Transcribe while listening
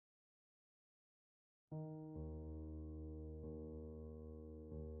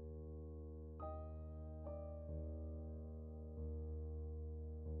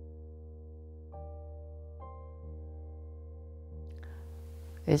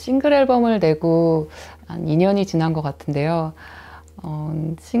싱글 앨범을 내고 한 2년이 지난 것 같은데요.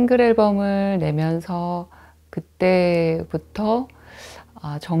 싱글 앨범을 내면서 그때부터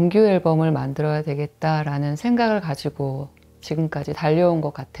정규 앨범을 만들어야 되겠다라는 생각을 가지고 지금까지 달려온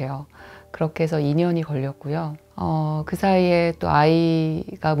것 같아요. 그렇게 해서 2년이 걸렸고요. 그 사이에 또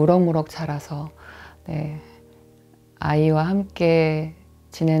아이가 무럭무럭 자라서 네, 아이와 함께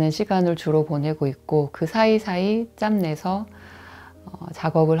지내는 시간을 주로 보내고 있고, 그 사이사이 짬내서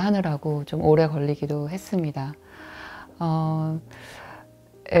작업을 하느라고 좀 오래 걸리기도 했습니다.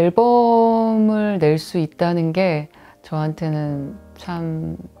 앨범을 낼 수 있다는 게 저한테는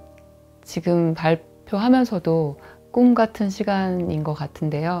참 지금 발표하면서도 꿈 같은 시간인 것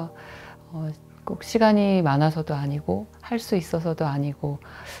같은데요. 꼭 시간이 많아서도 아니고 할 수 있어서도 아니고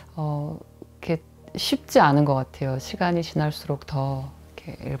이렇게 쉽지 않은 것 같아요. 시간이 지날수록 더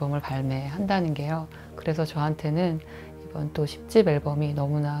이렇게 앨범을 발매한다는 게요. 그래서 저한테는 이번 또 10집 앨범이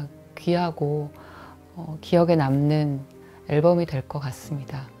너무나 귀하고 기억에 남는 앨범이 될 것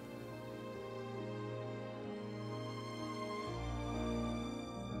같습니다.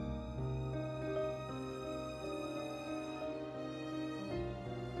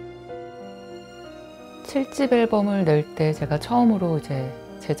 칠집 앨범을 낼 때 제가 처음으로 이제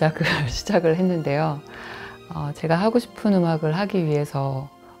제작을 시작을 했는데요. 제가 하고 싶은 음악을 하기 위해서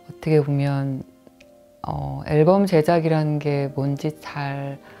어떻게 보면 앨범 제작이라는 게 뭔지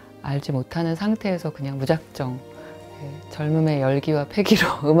잘 알지 못하는 상태에서 그냥 무작정 젊음의 열기와 패기로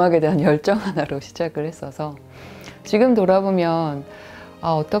음악에 대한 열정 하나로 시작을 했어서, 지금 돌아보면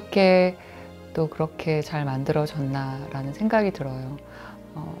어떻게 또 그렇게 잘 만들어졌나 라는 생각이 들어요.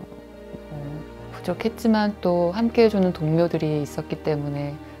 부족했지만 또 함께 해주는 동료들이 있었기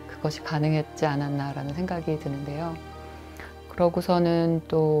때문에 그것이 가능했지 않았나 라는 생각이 드는데요. 그러고서는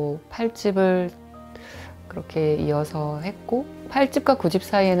또 8집을 그렇게 이어서 했고, 8집과 9집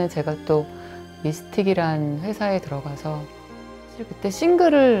사이에는 제가 또 미스틱이란 회사에 들어가서 사실 그때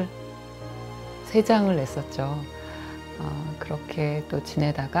싱글을 3장을 냈었죠. 그렇게 또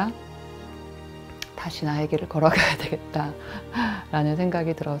지내다가 다시 나의 길을 걸어가야 되겠다 라는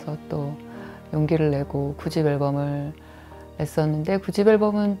생각이 들어서 또 용기를 내고 9집 앨범을 냈었는데, 9집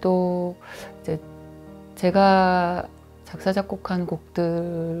앨범은 또 이제 제가 작사 작곡한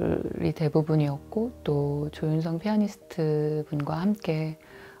곡들이 대부분이었고, 또 조윤성 피아니스트 분과 함께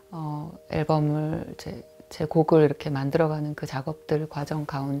앨범을 제 곡을 이렇게 만들어가는 그 작업들 과정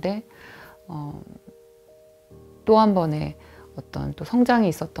가운데 또 한 번의 어떤 또 성장이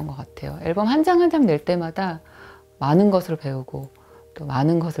있었던 것 같아요. 앨범 한 장 한 장 낼 때마다 많은 것을 배우고 또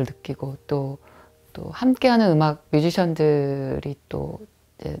많은 것을 느끼고, 또 함께하는 음악 뮤지션들이 또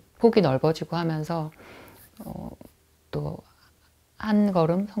이제 폭이 넓어지고 하면서 또 한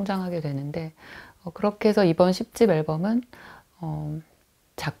걸음 성장하게 되는데, 그렇게 해서 이번 10집 앨범은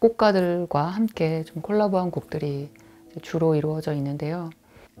작곡가들과 함께 좀 콜라보한 곡들이 주로 이루어져 있는데요.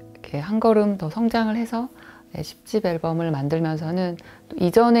 이렇게 한 걸음 더 성장을 해서 10집 앨범을 만들면서는 또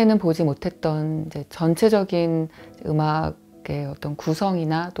이전에는 보지 못했던 이제 전체적인 음악의 어떤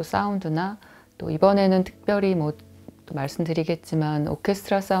구성이나 또 사운드나, 또 이번에는 특별히 뭐 또 말씀드리겠지만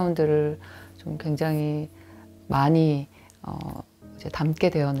오케스트라 사운드를 좀 굉장히 많이 이제 담게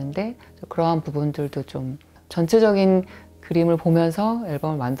되었는데, 그러한 부분들도 좀 전체적인 그림을 보면서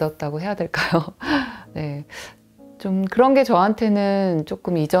앨범을 만들었다고 해야 될까요? 네, 좀 그런 게 저한테는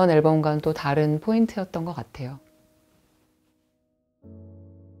조금 이전 앨범과는 또 다른 포인트였던 것 같아요.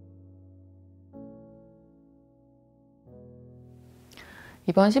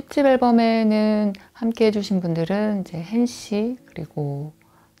 이번 10집 앨범에는 함께 해주신 분들은 이제 hen 씨, 그리고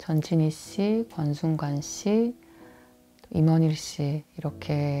전진희 씨, 권순관 씨, 임원일 씨,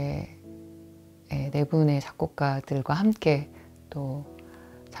 이렇게 네 분의 작곡가들과 함께 또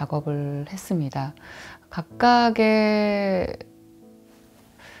작업을 했습니다. 각각의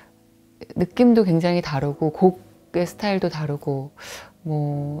느낌도 굉장히 다르고 곡의 스타일도 다르고,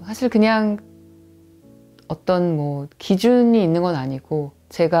 뭐 사실 그냥 어떤 뭐 기준이 있는 건 아니고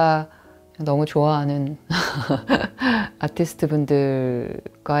제가 너무 좋아하는 아티스트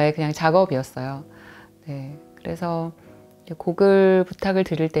분들과의 그냥 작업이었어요. 네, 그래서 곡을 부탁을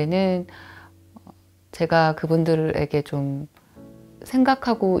드릴 때는 제가 그분들에게 좀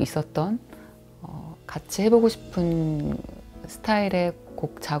생각하고 있었던 같이 해보고 싶은 스타일의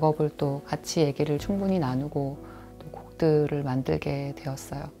곡 작업을 또 같이 얘기를 충분히 나누고 또 곡들을 만들게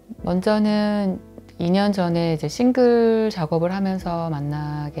되었어요. 먼저는 2년 전에 이제 싱글 작업을 하면서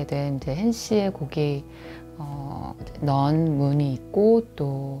만나게 된 이제 hen 씨의 곡이 넌 문이 있고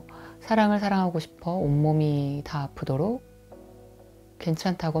또 사랑을 사랑하고 싶어 온몸이 다 아프도록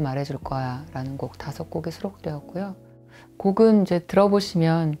괜찮다고 말해줄 거야 라는 곡 5곡이 수록되었고요. 곡은 이제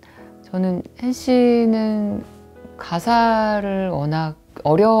들어보시면 저는 hen 씨는 가사를 워낙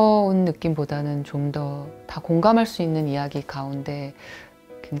어려운 느낌보다는 좀 더 다 공감할 수 있는 이야기 가운데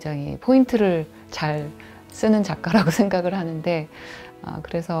굉장히 포인트를 잘 쓰는 작가라고 생각을 하는데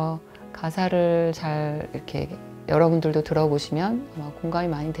그래서 가사를 잘 이렇게 여러분들도 들어보시면 아마 공감이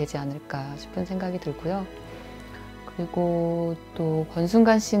많이 되지 않을까 싶은 생각이 들고요. 그리고 또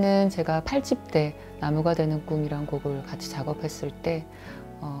권순간 씨는 제가 8집 때 나무가 되는 꿈이란 곡을 같이 작업했을 때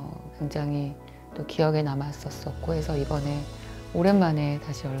굉장히 또 기억에 남았었고 해서 이번에 오랜만에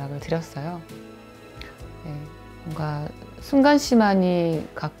다시 연락을 드렸어요. 네, 뭔가 순간 씨만이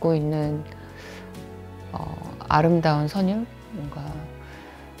갖고 있는 아름다운 선율, 뭔가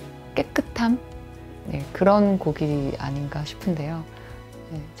깨끗함, 네, 그런 곡이 아닌가 싶은데요.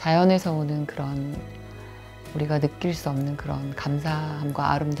 네, 자연에서 오는 그런 우리가 느낄 수 없는 그런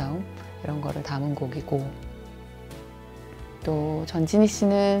감사함과 아름다움 이런 거를 담은 곡이고 또 전진희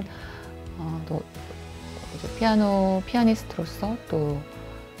씨는 또 이제 피아니스트로서 또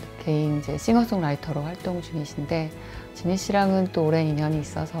개인 이제 싱어송라이터로 활동 중이신데 진희 씨랑은 또 오랜 인연이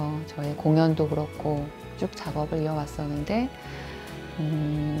있어서 저의 공연도 그렇고 쭉 작업을 이어왔었는데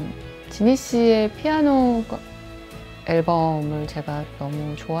진희 씨의 피아노 앨범을 제가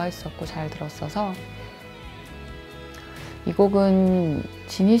너무 좋아했었고 잘 들었어서 이 곡은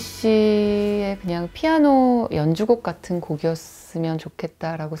진희 씨의 그냥 피아노 연주곡 같은 곡이었으면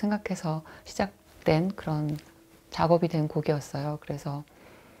좋겠다라고 생각해서 시작된 그런 작업이 된 곡이었어요. 그래서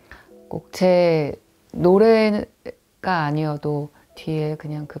꼭 제 노래가 아니어도 뒤에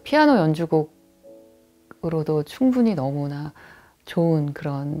그냥 그 피아노 연주곡으로도 충분히 너무나 좋은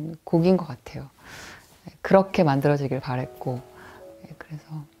그런 곡인 것 같아요. 그렇게 만들어지길 바랬고 그래서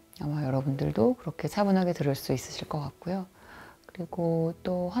아마 여러분들도 그렇게 차분하게 들을 수 있으실 것 같고요. 그리고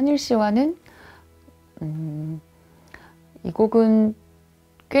또 헌일 씨와는 이 곡은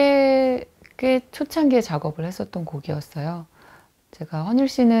꽤 초창기에 작업을 했었던 곡이었어요. 제가 헌일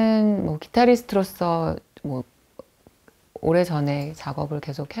씨는 뭐 기타리스트로서 뭐 오래전에 작업을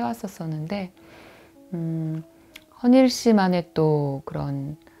계속 해왔었는데 헌일 씨만의 또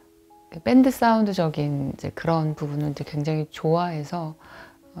그런 밴드 사운드적인 이제 그런 부분을 이제 굉장히 좋아해서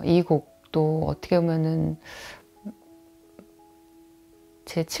이 곡도 어떻게 보면은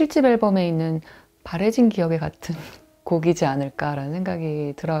제 7집 앨범에 있는 바래진 기억의 같은 곡이지 않을까라는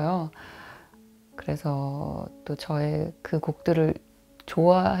생각이 들어요. 그래서 또 저의 그 곡들을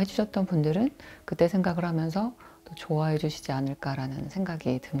좋아해 주셨던 분들은 그때 생각을 하면서 또 좋아해 주시지 않을까라는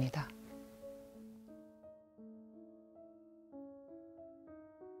생각이 듭니다.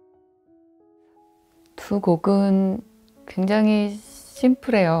 두 곡은 굉장히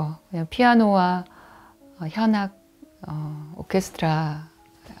심플해요. 그냥 피아노와 현악, 오케스트라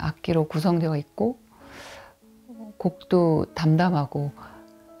악기로 구성되어 있고 곡도 담담하고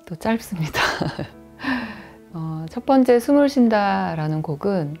또 짧습니다. 첫 번째 숨을 쉰다라는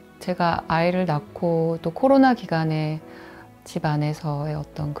곡은 제가 아이를 낳고 또 코로나 기간에 집 안에서의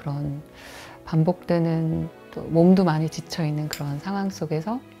어떤 그런 반복되는 또 몸도 많이 지쳐있는 그런 상황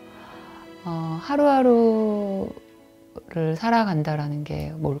속에서 하루하루를 살아간다라는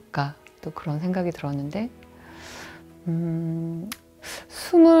게 뭘까 또 그런 생각이 들었는데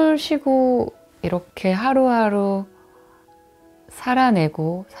숨을 쉬고 이렇게 하루하루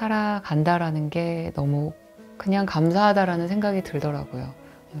살아내고 살아간다라는 게 너무 그냥 감사하다라는 생각이 들더라고요.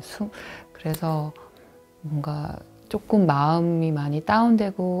 그래서 뭔가 조금 마음이 많이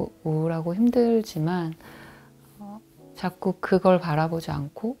다운되고 우울하고 힘들지만 자꾸 그걸 바라보지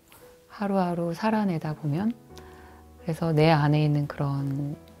않고 하루하루 살아내다 보면 그래서 내 안에 있는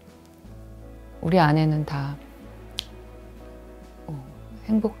그런 우리 안에는 다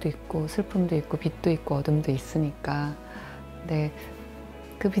행복도 있고 슬픔도 있고 빛도 있고 어둠도 있으니까 근데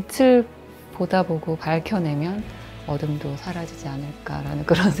그 빛을 보다 보고 밝혀내면 어둠도 사라지지 않을까라는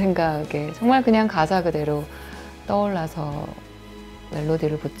그런 생각에 정말 그냥 가사 그대로 떠올라서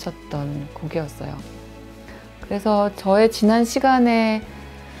멜로디를 붙였던 곡이었어요. 그래서 저의 지난 시간을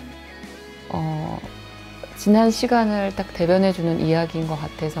딱 대변해주는 이야기인 것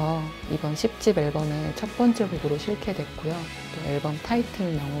같아서 이번 10집 앨범의 첫 번째 곡으로 실게 됐고요. 또 앨범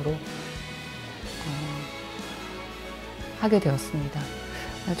타이틀명으로 하게 되었습니다.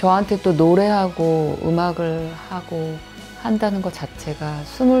 저한테 또 노래하고 음악을 하고 한다는 것 자체가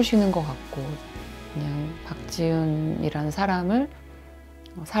숨을 쉬는 것 같고 그냥 박지윤이라는 사람을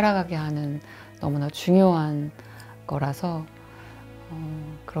살아가게 하는 너무나 중요한 거라서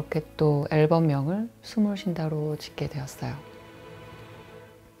그렇게 또 앨범명을 숨을 쉰다로 짓게 되었어요.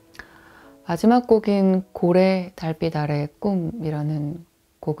 마지막 곡인 고래 달빛 아래의 꿈이라는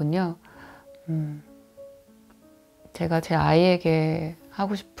곡은요, 제가 제 아이에게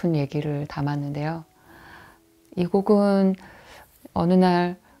하고 싶은 얘기를 담았는데요. 이 곡은 어느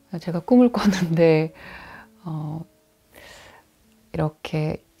날 제가 꿈을 꿨는데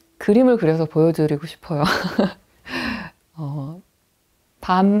이렇게 그림을 그려서 보여드리고 싶어요.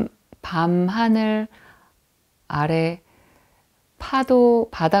 밤 하늘 아래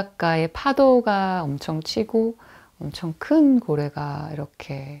바닷가에 파도가 엄청 치고 엄청 큰 고래가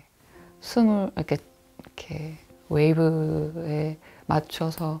이렇게 이렇게 웨이브에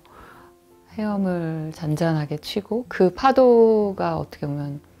맞춰서 헤엄을 잔잔하게 치고, 그 파도가 어떻게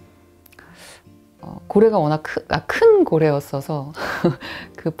보면 고래가 워낙 큰 고래였어서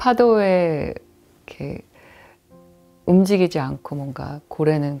그 파도에 이렇게 움직이지 않고 뭔가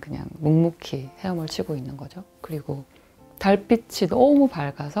고래는 그냥 묵묵히 헤엄을 치고 있는 거죠. 그리고 달빛이 너무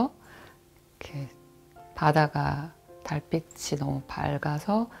밝아서 이렇게 바다가 달빛이 너무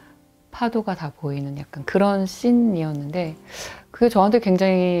밝아서 파도가 다 보이는 약간 그런 씬이었는데, 그게 저한테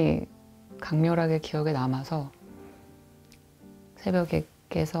굉장히 강렬하게 기억에 남아서 새벽에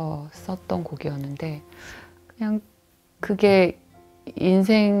깨서 썼던 곡이었는데, 그냥 그게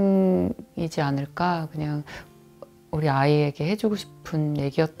인생이지 않을까, 그냥 우리 아이에게 해주고 싶은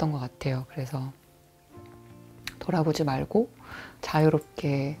얘기였던 것 같아요. 그래서 돌아보지 말고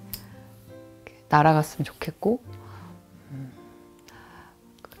자유롭게 날아갔으면 좋겠고,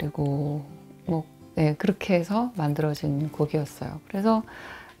 그리고 네, 그렇게 해서 만들어진 곡이었어요. 그래서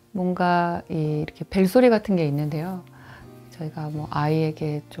뭔가 이렇게 벨소리 같은 게 있는데요. 저희가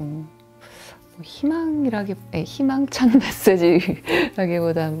아이에게 좀 희망찬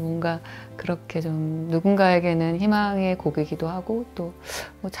메시지라기보다 뭔가 그렇게 좀 누군가에게는 희망의 곡이기도 하고, 또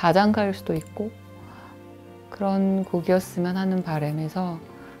자장가일 수도 있고, 그런 곡이었으면 하는 바람에서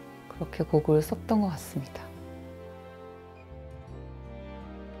그렇게 곡을 썼던 것 같습니다.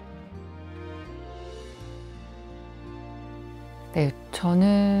 네,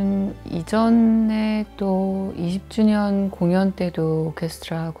 저는 이전에 또 20주년 공연 때도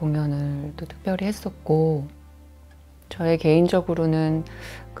오케스트라 공연을 또 특별히 했었고, 저의 개인적으로는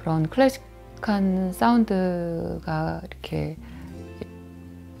그런 클래식한 사운드가 이렇게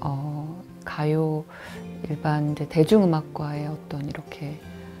가요, 일반 대중음악과의 어떤 이렇게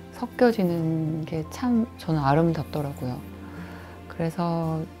섞여지는 게 참 저는 아름답더라고요.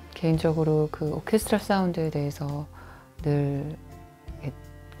 그래서 개인적으로 그 오케스트라 사운드에 대해서 늘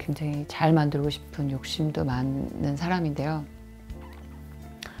굉장히 잘 만들고 싶은 욕심도 많은 사람인데요.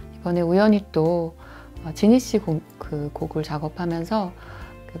 이번에 우연히 또 지니 씨 그 곡을 작업하면서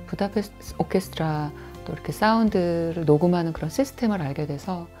그 부다페스트 오케스트라 또 이렇게 사운드를 녹음하는 그런 시스템을 알게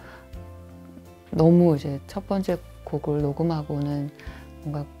돼서, 너무 이제 첫 번째 곡을 녹음하고는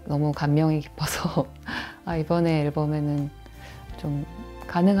뭔가 너무 감명이 깊어서 이번에 앨범에는 좀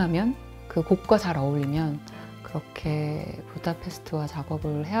가능하면 그 곡과 잘 어울리면 그렇게 부다페스트와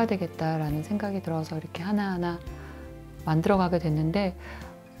작업을 해야 되겠다라는 생각이 들어서 이렇게 하나하나 만들어가게 됐는데,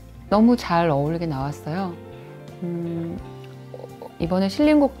 너무 잘 어울리게 나왔어요. 이번에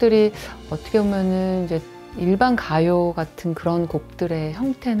실린 곡들이 어떻게 보면은 이제 일반 가요 같은 그런 곡들의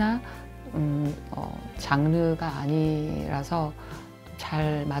형태나 장르가 아니라서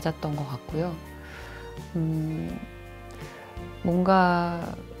잘 맞았던 것 같고요.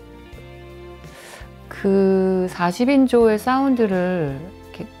 뭔가 그 40인조의 사운드를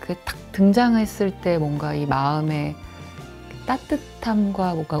이렇게 딱 등장했을 때 뭔가 이 마음의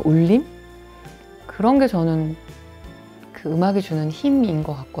따뜻함과 뭔가 울림? 그런 게 저는 그 음악이 주는 힘인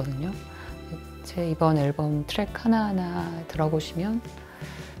것 같거든요. 제 이번 앨범 트랙 하나하나 들어보시면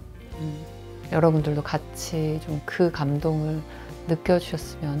여러분들도 같이 좀 그 감동을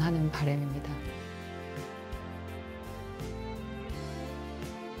느껴주셨으면 하는 바람입니다.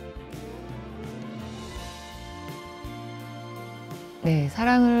 네,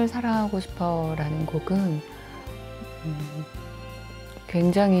 사랑을 사랑하고 싶어 라는 곡은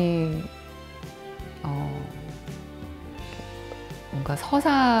굉장히 뭔가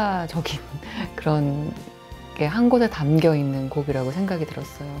서사적인 그런 게 한 곳에 담겨 있는 곡이라고 생각이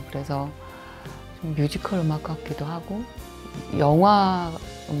들었어요. 그래서 좀 뮤지컬 음악 같기도 하고 영화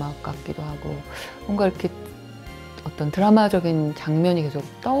음악 같기도 하고, 뭔가 이렇게 어떤 드라마적인 장면이 계속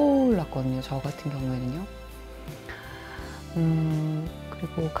떠올랐거든요, 저 같은 경우에는요.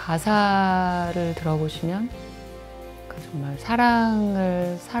 그리고 가사를 들어보시면 정말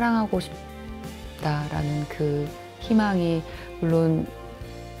사랑을 사랑하고 싶다라는 그 희망이, 물론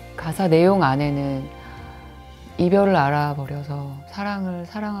가사 내용 안에는 이별을 알아버려서 사랑을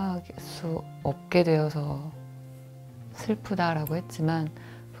사랑할 수 없게 되어서 슬프다라고 했지만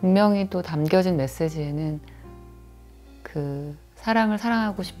분명히 또 담겨진 메시지에는 그 사랑을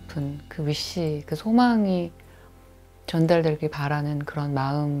사랑하고 싶은 그 위시, 그 소망이 전달되길 바라는 그런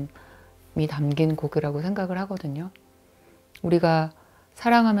마음이 담긴 곡이라고 생각을 하거든요. 우리가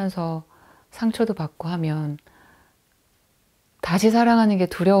사랑하면서 상처도 받고 하면 다시 사랑하는 게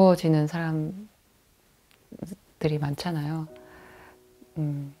두려워지는 사람들이 많잖아요.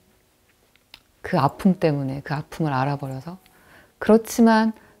 그 아픔 때문에 그 아픔을 알아버려서.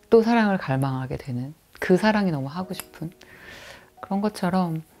 그렇지만 또 사랑을 갈망하게 되는, 그 사랑이 너무 하고 싶은 그런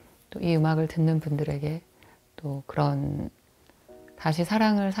것처럼 또 이 음악을 듣는 분들에게 또 그런 다시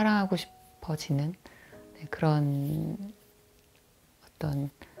사랑을 사랑하고 싶어지는 그런 어떤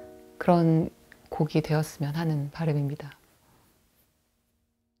그런 곡이 되었으면 하는 바람입니다.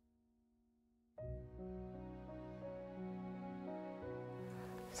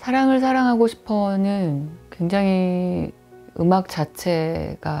 사랑을 사랑하고 싶어는 굉장히 음악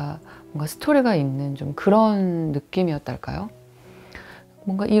자체가 뭔가 스토리가 있는 좀 그런 느낌이었달까요?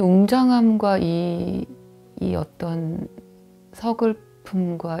 뭔가 이 웅장함과 이 어떤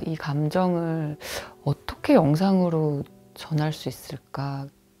서글픔과 이 감정을 어떻게 영상으로 전할 수 있을까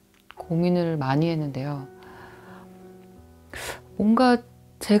고민을 많이 했는데요. 뭔가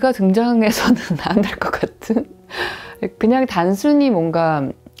제가 등장해서는 안 될 것 같은 그냥 단순히 뭔가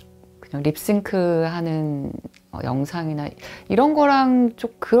그냥 립싱크 하는 영상이나 이런 거랑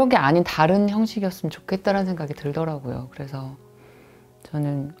좀 그런 게 아닌 다른 형식이었으면 좋겠다라는 생각이 들더라고요. 그래서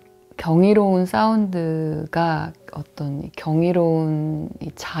저는 경이로운 사운드가 어떤 경이로운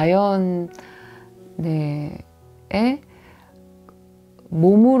이 자연의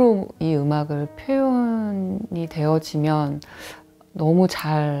몸으로 이 음악을 표현이 되어지면 너무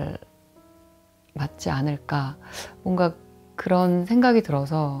잘 맞지 않을까, 뭔가 그런 생각이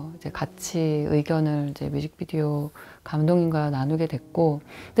들어서 이제 같이 의견을 이제 뮤직비디오 감독님과 나누게 됐고,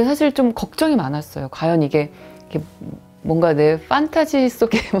 근데 사실 좀 걱정이 많았어요. 과연 이게 뭔가 내 판타지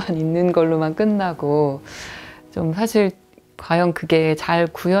속에만 있는 걸로만 끝나고 좀 사실 과연 그게 잘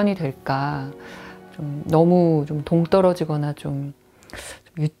구현이 될까, 좀 너무 좀 동떨어지거나 좀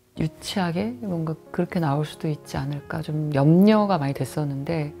유치하게 뭔가 그렇게 나올 수도 있지 않을까 좀 염려가 많이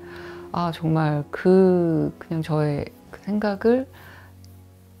됐었는데, 아 정말 그냥 저의 그 생각을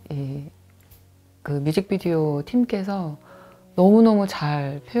그 뮤직비디오 팀께서 너무너무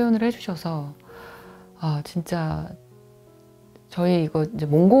잘 표현을 해주셔서, 아 진짜 저희 이거 이제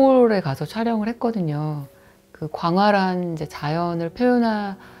몽골에 가서 촬영을 했거든요. 그 광활한 이제 자연을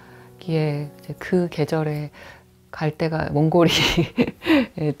표현하기에 이제 그 계절에 갈 때가 몽골이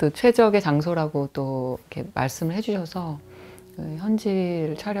또 최적의 장소라고 또 이렇게 말씀을 해주셔서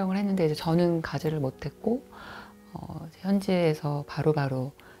현지를 촬영을 했는데, 이제 저는 가지를 못했고 현지에서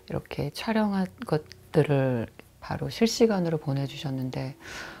바로바로 이렇게 촬영한 것들을 바로 실시간으로 보내주셨는데,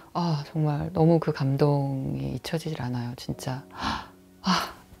 아 정말 너무 그 감동이 잊혀지질 않아요. 진짜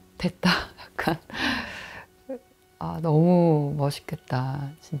아 됐다 약간 아 너무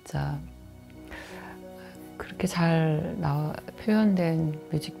멋있겠다 진짜. 그렇게 잘 표현된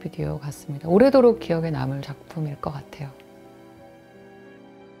뮤직비디오 같습니다. 오래도록 기억에 남을 작품일 것 같아요.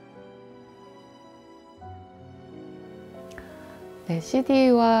 네,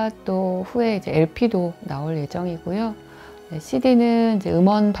 CD와 또 후에 이제 LP도 나올 예정이고요. 네, CD는 이제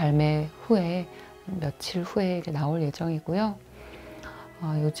음원 발매 후에 며칠 후에 이제 나올 예정이고요.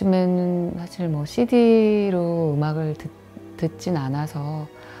 요즘에는 사실 뭐 CD로 음악을 듣진 않아서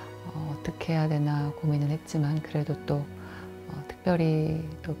어떻게 해야 되나 고민을 했지만, 그래도 또 특별히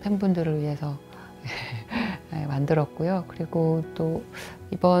또 팬분들을 위해서 만들었고요. 그리고 또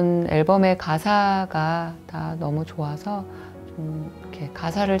이번 앨범의 가사가 다 너무 좋아서 좀 이렇게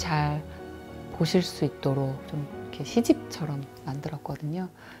가사를 잘 보실 수 있도록 좀 이렇게 시집처럼 만들었거든요.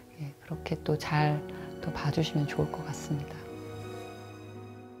 예, 그렇게 또 잘 또 봐주시면 좋을 것 같습니다.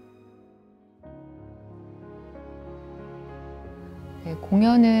 네,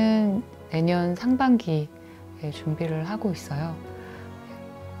 공연은 내년 상반기에 준비를 하고 있어요.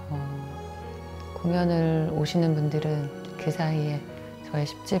 공연을 오시는 분들은 그 사이에 저의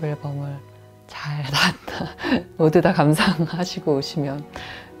 10집 앨범을 잘 모두 다 감상하시고 오시면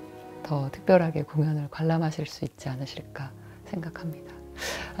더 특별하게 공연을 관람하실 수 있지 않으실까 생각합니다.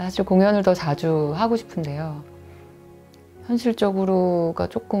 사실 공연을 더 자주 하고 싶은데요. 현실적으로가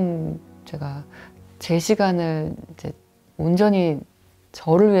조금 제가 제 시간을 이제 온전히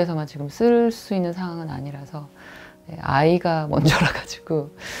저를 위해서만 지금 쓸 수 있는 상황은 아니라서, 아이가 먼저라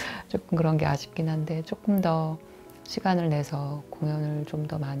가지고 조금 그런 게 아쉽긴 한데, 조금 더 시간을 내서 공연을 좀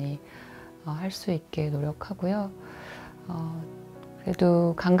더 많이 할 수 있게 노력하고요.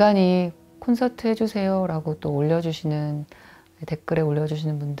 그래도 간간히 콘서트 해주세요 라고 또 올려주시는, 댓글에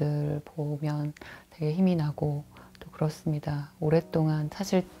올려주시는 분들 보면 되게 힘이 나고 또 그렇습니다. 오랫동안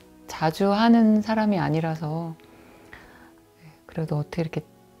사실 자주 하는 사람이 아니라서 그래도 어떻게 이렇게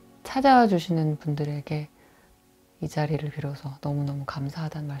찾아와 주시는 분들에게 이 자리를 빌어서 너무너무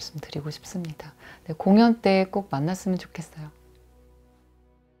감사하다는 말씀 드리고 싶습니다. 네, 공연 때 꼭 만났으면 좋겠어요.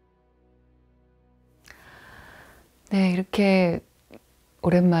 네, 이렇게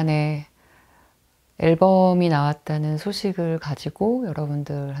오랜만에 앨범이 나왔다는 소식을 가지고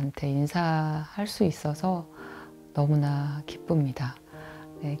여러분들한테 인사할 수 있어서 너무나 기쁩니다.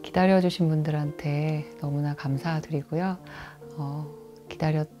 네, 기다려주신 분들한테 너무나 감사드리고요.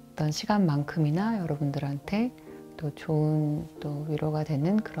 기다렸던 시간만큼이나 여러분들한테 또 좋은 또 위로가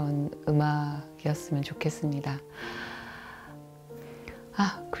되는 그런 음악이었으면 좋겠습니다.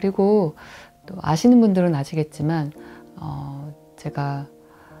 그리고 또 아시는 분들은 아시겠지만 제가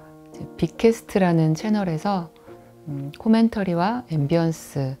빅캐스트라는 채널에서 코멘터리와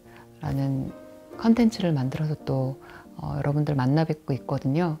앰비언스라는 컨텐츠를 만들어서 또 여러분들 만나 뵙고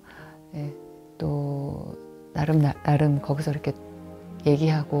있거든요. 네, 또 나름 거기서 이렇게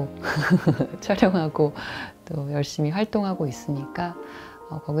얘기하고 촬영하고 또 열심히 활동하고 있으니까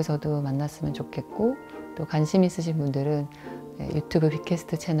거기서도 만났으면 좋겠고, 또 관심 있으신 분들은 유튜브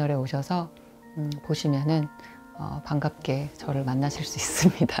빅캐스트 채널에 오셔서 보시면은 반갑게 저를 만나실 수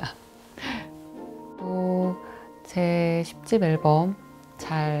있습니다. 또 제 10집 앨범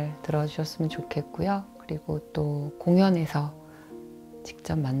잘 들어주셨으면 좋겠고요. 그리고 또 공연에서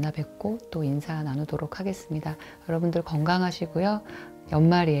직접 만나 뵙고 또 인사 나누도록 하겠습니다. 여러분들 건강하시고요.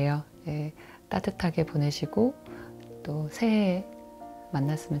 연말이에요. 네, 따뜻하게 보내시고 또 새해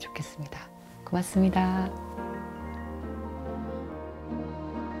만났으면 좋겠습니다. 고맙습니다.